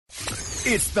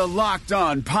It's the Locked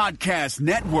On Podcast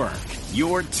Network,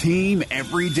 your team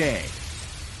every day.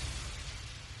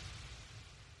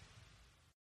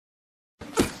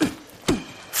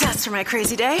 That's for my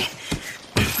crazy day,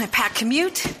 my packed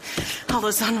commute, all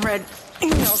those unread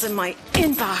emails in my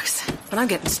inbox. But I'm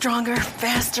getting stronger,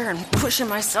 faster, and pushing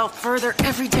myself further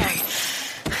every day.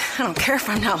 I don't care if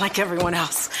I'm not like everyone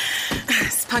else.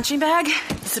 This punching bag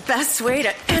is the best way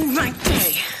to end my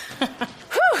day.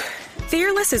 Whew.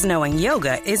 Fearless is knowing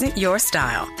yoga isn't your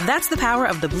style. That's the power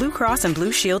of the Blue Cross and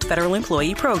Blue Shield Federal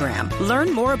Employee Program.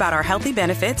 Learn more about our healthy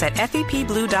benefits at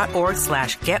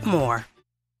fepblue.org/getmore.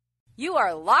 You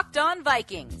are Locked On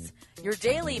Vikings, your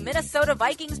daily Minnesota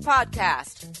Vikings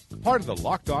podcast. Part of the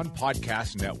Locked On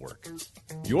Podcast Network,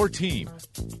 your team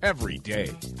every day.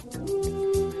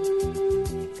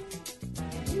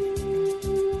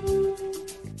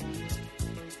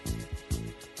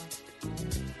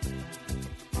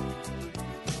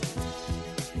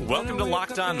 Welcome to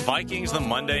Locked On Vikings, the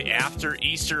Monday after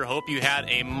Easter. Hope you had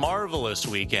a marvelous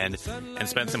weekend and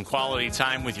spent some quality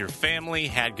time with your family,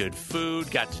 had good food,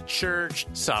 got to church,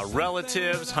 saw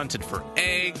relatives, hunted for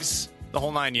eggs, the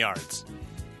whole 9 yards.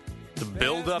 The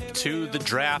build-up to the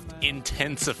draft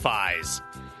intensifies.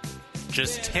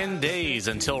 Just 10 days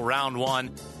until round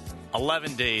one,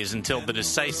 11 days until the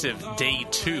decisive day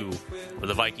 2, where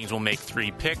the Vikings will make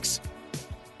 3 picks,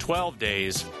 12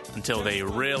 days until they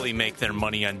really make their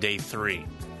money on day 3.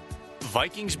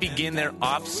 Vikings begin their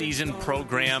off-season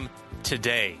program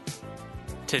today.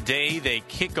 Today they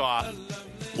kick off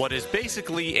what is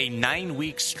basically a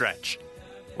 9-week stretch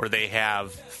where they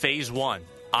have phase 1,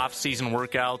 off-season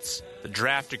workouts, the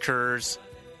draft occurs,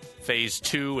 phase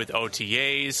 2 with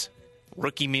OTAs,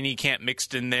 rookie minicamp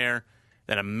mixed in there,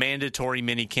 then a mandatory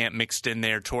minicamp mixed in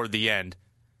there toward the end,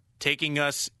 taking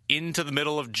us into the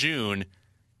middle of June.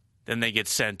 Then they get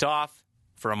sent off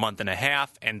for a month and a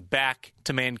half and back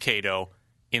to Mankato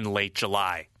in late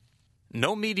July.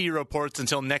 No media reports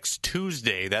until next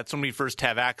Tuesday. That's when we first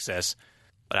have access.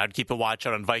 But I'd keep a watch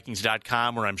out on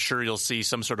Vikings.com, where I'm sure you'll see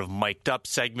some sort of mic'd up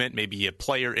segment, maybe a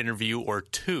player interview or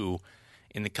 2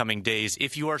 in the coming days,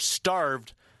 if you are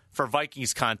starved for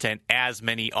Vikings content, as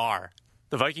many are.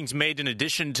 The Vikings made an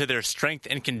addition to their strength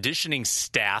and conditioning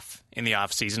staff in the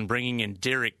offseason, bringing in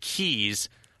Derek Keys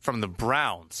from the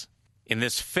Browns. In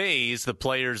this phase, the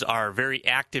players are very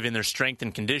active in their strength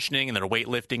and conditioning and their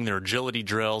weightlifting, their agility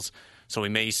drills. So we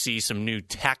may see some new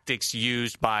tactics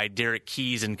used by Derek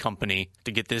Keys and company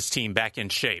to get this team back in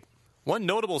shape. One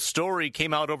notable story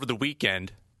came out over the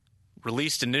weekend,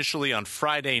 released initially on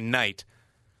Friday night.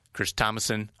 Chris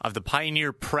Thomason of the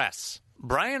Pioneer Press.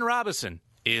 Brian Robison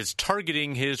is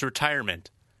targeting his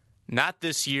retirement. Not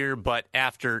this year, but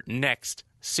after next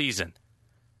season.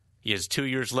 He has 2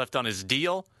 years left on his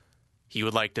deal. He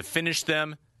would like to finish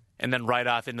them and then ride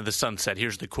off into the sunset.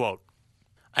 Here's the quote.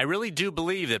 I really do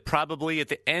believe that probably at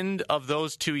the end of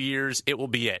those 2 years, it will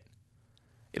be it.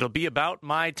 It'll be about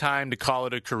my time to call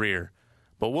it a career,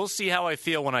 but we'll see how I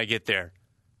feel when I get there.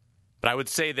 But I would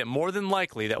say that more than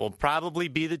likely, that will probably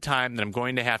be the time that I'm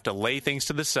going to have to lay things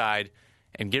to the side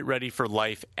and get ready for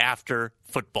life after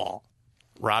football.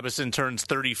 Robison turns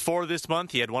 34 this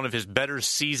month. He had one of his better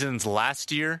seasons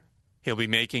last year. He'll be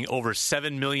making over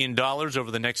 $7 million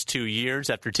over the next 2 years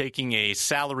after taking a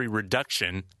salary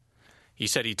reduction. He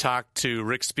said he talked to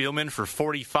Rick Spielman for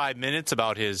 45 minutes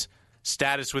about his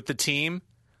status with the team,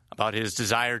 about his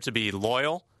desire to be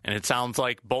loyal, and it sounds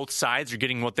like both sides are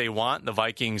getting what they want. The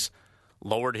Vikings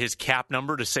lowered his cap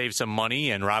number to save some money,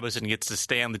 and Robison gets to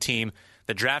stay on the team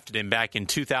that drafted him back in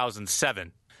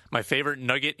 2007. My favorite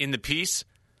nugget in the piece,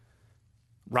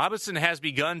 Robison has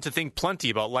begun to think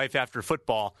plenty about life after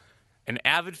football. An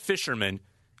avid fisherman,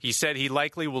 he said he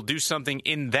likely will do something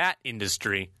in that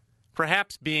industry,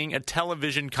 perhaps being a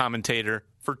television commentator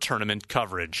for tournament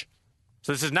coverage.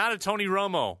 So this is not a Tony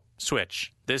Romo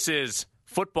switch. This is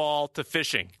football to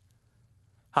fishing.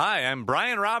 Hi, I'm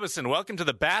Brian Robison. Welcome to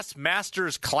the Bass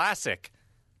Masters Classic.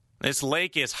 This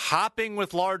lake is hopping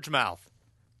with largemouth.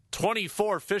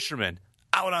 24 fishermen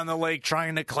out on the lake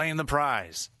trying to claim the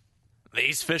prize.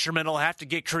 These fishermen will have to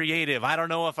get creative. I don't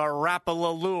know if a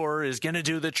Rapala lure is going to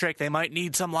do the trick. They might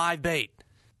need some live bait.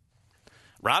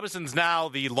 Robison's now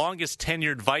the longest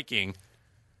tenured Viking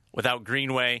without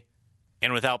Greenway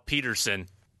and without Peterson.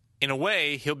 In a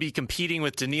way, he'll be competing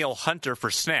with Danielle Hunter for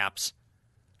snaps,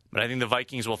 but I think the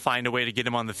Vikings will find a way to get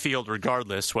him on the field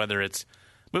regardless, whether it's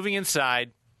moving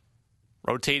inside,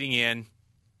 rotating in.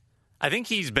 I think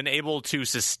he's been able to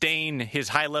sustain his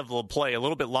high level of play a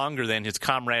little bit longer than his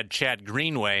comrade Chad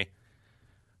Greenway,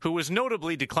 who was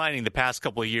notably declining the past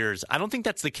couple of years. I don't think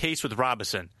that's the case with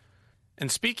Robison.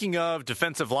 And speaking of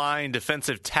defensive line,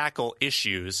 defensive tackle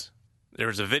issues,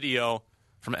 there's a video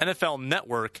from NFL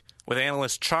Network with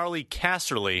analyst Charlie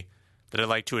Casserly that I'd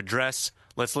like to address.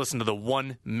 Let's listen to the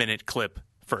 1-minute clip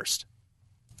first.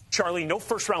 Charlie, no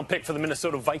first-round pick for the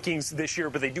Minnesota Vikings this year,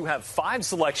 but they do have 5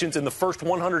 selections in the first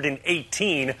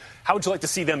 118. How would you like to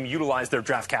see them utilize their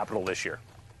draft capital this year?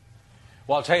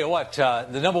 Well, I'll tell you what,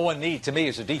 the number one need to me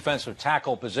is a defensive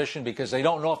tackle position because they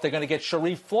don't know if they're going to get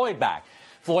Sharif Floyd back.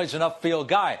 Floyd's an upfield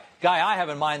guy. I have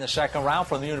in mind in the second round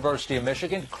from the University of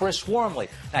Michigan, Chris Wormley.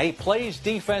 Now, he plays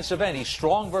defensive end. He's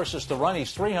strong versus the run.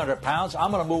 He's 300 pounds. I'm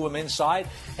going to move him inside,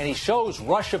 and he shows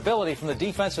rush ability from the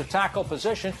defensive tackle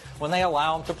position when they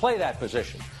allow him to play that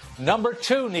position. Number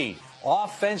 2 need,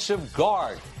 offensive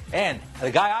guard. And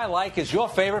the guy I like is your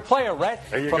favorite player, Rhett,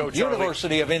 from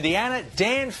University of Indiana,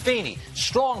 Dan Feeney.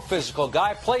 Strong physical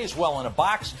guy, plays well in a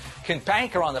box, can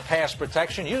anchor on the pass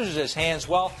protection, uses his hands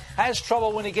well, has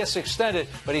trouble when he gets extended,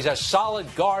 but he's a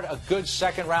solid guard, a good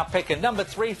second-round pick. And number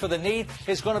 3 for the need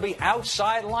is going to be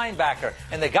outside linebacker.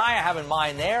 And the guy I have in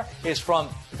mind there is from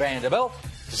Vanderbilt,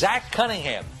 Zach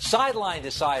Cunningham. Sideline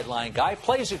to sideline guy,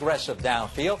 plays aggressive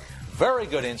downfield. Very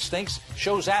good instincts,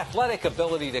 shows athletic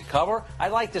ability to cover.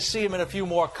 I'd like to see him in a few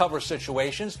more cover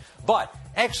situations, but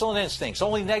excellent instincts.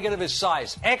 Only negative is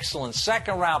size. Excellent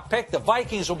second-round pick. The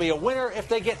Vikings will be a winner if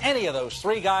they get any of those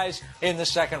 3 guys in the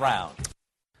second round.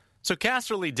 So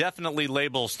Casserly definitely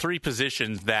labels 3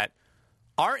 positions that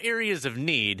are areas of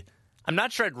need. I'm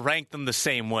not sure I'd rank them the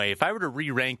same way. If I were to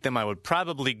re-rank them, I would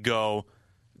probably go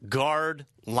guard,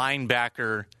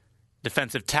 linebacker,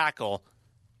 defensive tackle,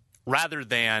 rather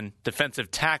than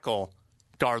defensive tackle,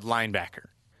 guard, linebacker.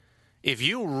 If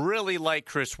you really like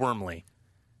Chris Wormley,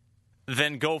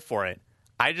 then go for it.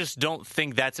 I just don't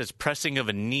think that's as pressing of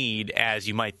a need as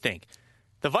you might think.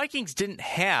 The Vikings didn't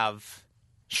have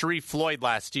Sharif Floyd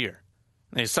last year.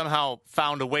 They somehow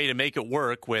found a way to make it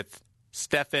work with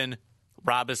Stephen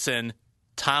Robison,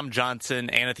 Tom Johnson,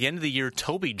 and at the end of the year,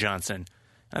 Toby Johnson.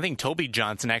 I think Toby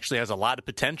Johnson actually has a lot of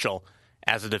potential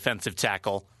as a defensive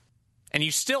tackle. And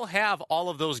you still have all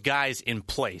of those guys in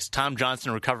place. Tom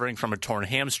Johnson recovering from a torn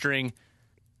hamstring.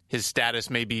 His status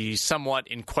may be somewhat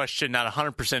in question, not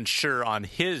 100% sure on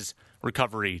his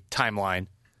recovery timeline.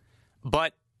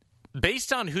 But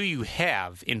based on who you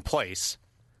have in place,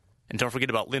 and don't forget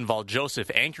about Linval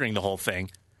Joseph anchoring the whole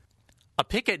thing, a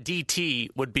pick at DT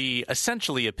would be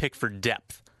essentially a pick for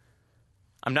depth.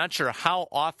 I'm not sure how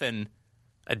often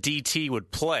a DT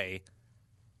would play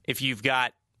if you've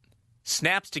got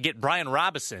snaps to get Brian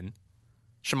Robison,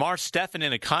 Shamar Stephen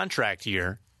in a contract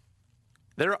year.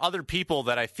 There are other people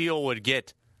that I feel would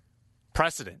get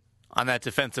precedent on that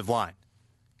defensive line,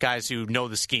 guys who know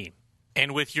the scheme.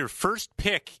 And with your first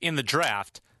pick in the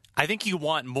draft, I think you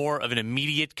want more of an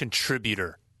immediate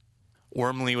contributor.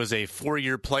 Wormley was a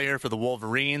 4-year player for the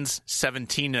Wolverines,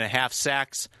 17.5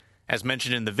 sacks. As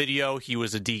mentioned in the video, he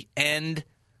was a D end,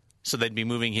 so they'd be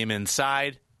moving him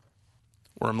inside.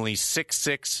 Wormley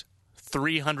 6'6",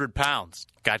 300 pounds.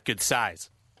 Got good size.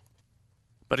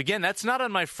 But again, that's not on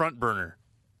my front burner.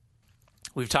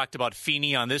 We've talked about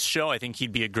Feeney on this show. I think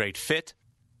he'd be a great fit.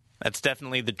 That's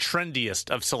definitely the trendiest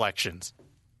of selections.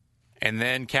 And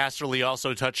then Casserly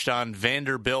also touched on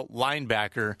Vanderbilt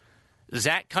linebacker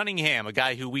Zach Cunningham, a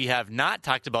guy who we have not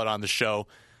talked about on the show.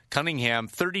 Cunningham,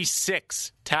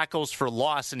 36 tackles for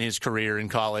loss in his career in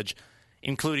college,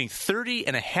 including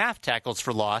 30.5 tackles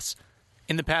for loss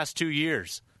in the past 2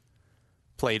 years.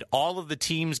 Played all of the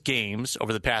team's games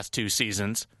over the past 2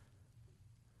 seasons.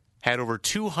 Had over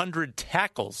 200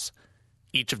 tackles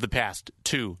each of the past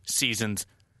 2 seasons.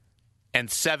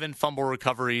 And 7 fumble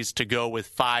recoveries to go with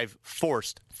 5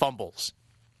 forced fumbles.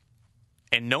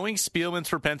 And knowing Spielman's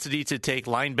propensity to take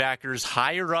linebackers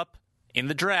higher up in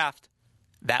the draft,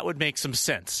 that would make some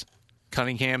sense.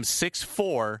 Cunningham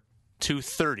 6'4",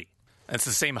 230. That's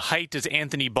the same height as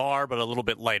Anthony Barr, but a little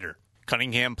bit lighter.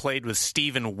 Cunningham played with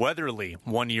Stephen Weatherly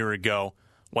 1 year ago.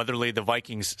 Weatherly, the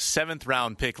Vikings'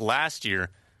 7th-round pick last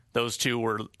year. Those two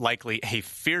were likely a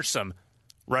fearsome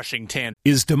rushing tandem.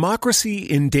 Is democracy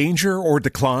in danger or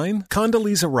decline?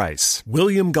 Condoleezza Rice,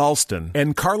 William Galston,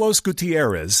 and Carlos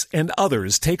Gutierrez and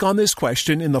others take on this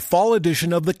question in the fall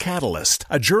edition of The Catalyst,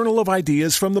 a journal of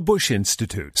ideas from the Bush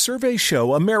Institute. Surveys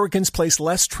show Americans place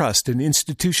less trust in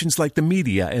institutions like the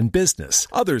media and business.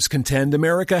 Others contend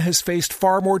America has faced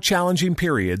far more challenging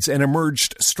periods and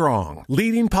emerged strong.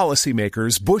 Leading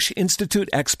policymakers, Bush Institute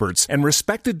experts, and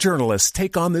respected journalists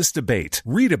take on this debate.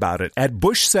 Read about it at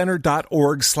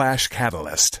bushcenter.org/catalyst.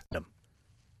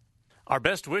 Our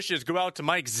best wishes go out to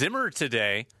Mike Zimmer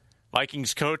today.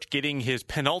 Vikings coach getting his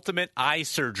penultimate eye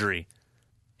surgery.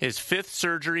 His 5th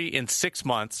surgery in 6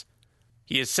 months.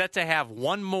 He is set to have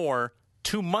one more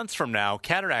 2 months from now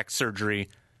cataract surgery,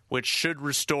 which should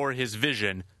restore his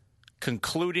vision,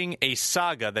 concluding a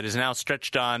saga that is now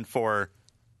stretched on for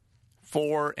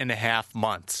 4.5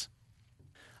 months.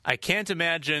 I can't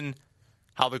imagine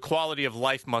how the quality of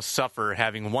life must suffer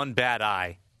having one bad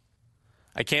eye.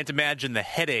 I can't imagine the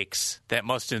headaches that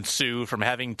must ensue from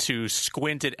having to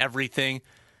squint at everything,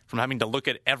 from having to look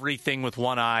at everything with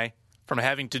one eye, from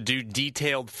having to do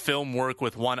detailed film work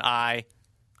with one eye.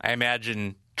 I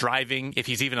imagine driving, if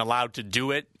he's even allowed to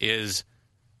do it, is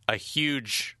a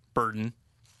huge burden.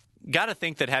 Got to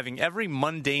think that having every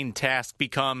mundane task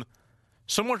become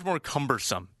so much more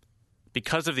cumbersome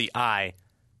because of the eye,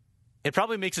 it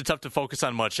probably makes it tough to focus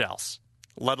on much else,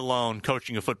 let alone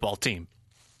coaching a football team.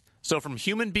 So from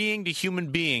human being to human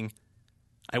being,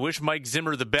 I wish Mike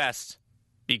Zimmer the best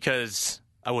because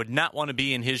I would not want to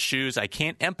be in his shoes. I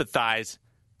can't empathize.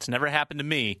 It's never happened to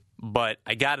me, but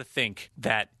I got to think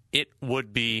that it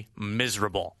would be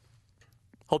miserable.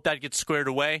 Hope that gets squared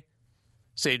away.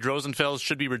 Sage Rosenfels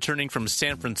should be returning from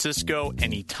San Francisco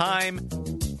anytime,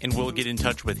 and we'll get in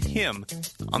touch with him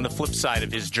on the flip side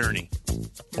of his journey.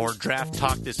 More draft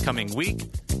talk this coming week.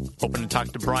 Hoping to talk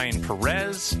to Brian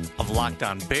Perez of Locked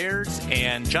On Bears,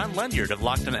 and John Ledyard of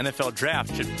Locked On NFL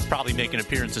Draft should probably make an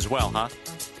appearance as well, huh?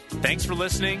 Thanks for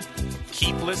listening.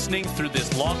 Keep listening through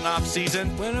this long off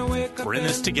season. We're in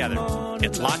this together.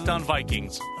 It's Locked On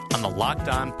Vikings on the Locked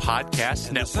On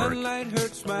Podcast Network. Sunlight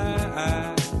hurts my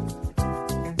eye.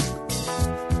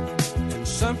 And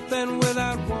something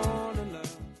without one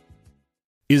love.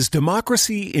 Is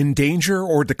democracy in danger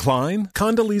or decline?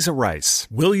 Condoleezza Rice,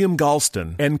 William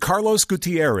Galston, and Carlos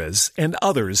Gutierrez and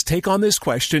others take on this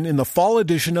question in the fall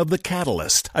edition of The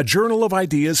Catalyst, a journal of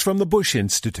ideas from the Bush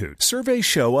Institute. Surveys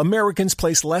show Americans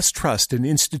place less trust in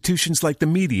institutions like the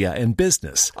media and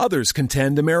business. Others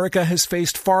contend America has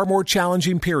faced far more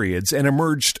challenging periods and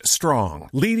emerged strong.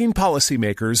 Leading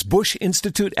policymakers, Bush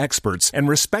Institute experts, and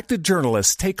respected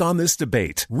journalists take on this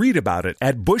debate. Read about it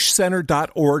at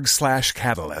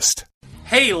bushcenter.org/catalyst.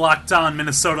 Hey, Locked On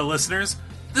Minnesota listeners.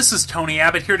 This is Tony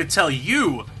Abbott here to tell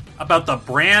you about the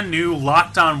brand new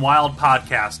Locked On Wild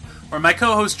podcast, where my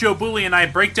co-host Joe Booley and I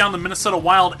break down the Minnesota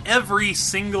Wild every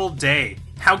single day.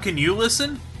 How can you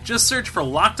listen? Just search for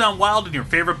Locked On Wild in your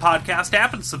favorite podcast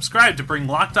app and subscribe to bring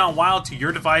Locked On Wild to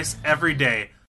your device every day.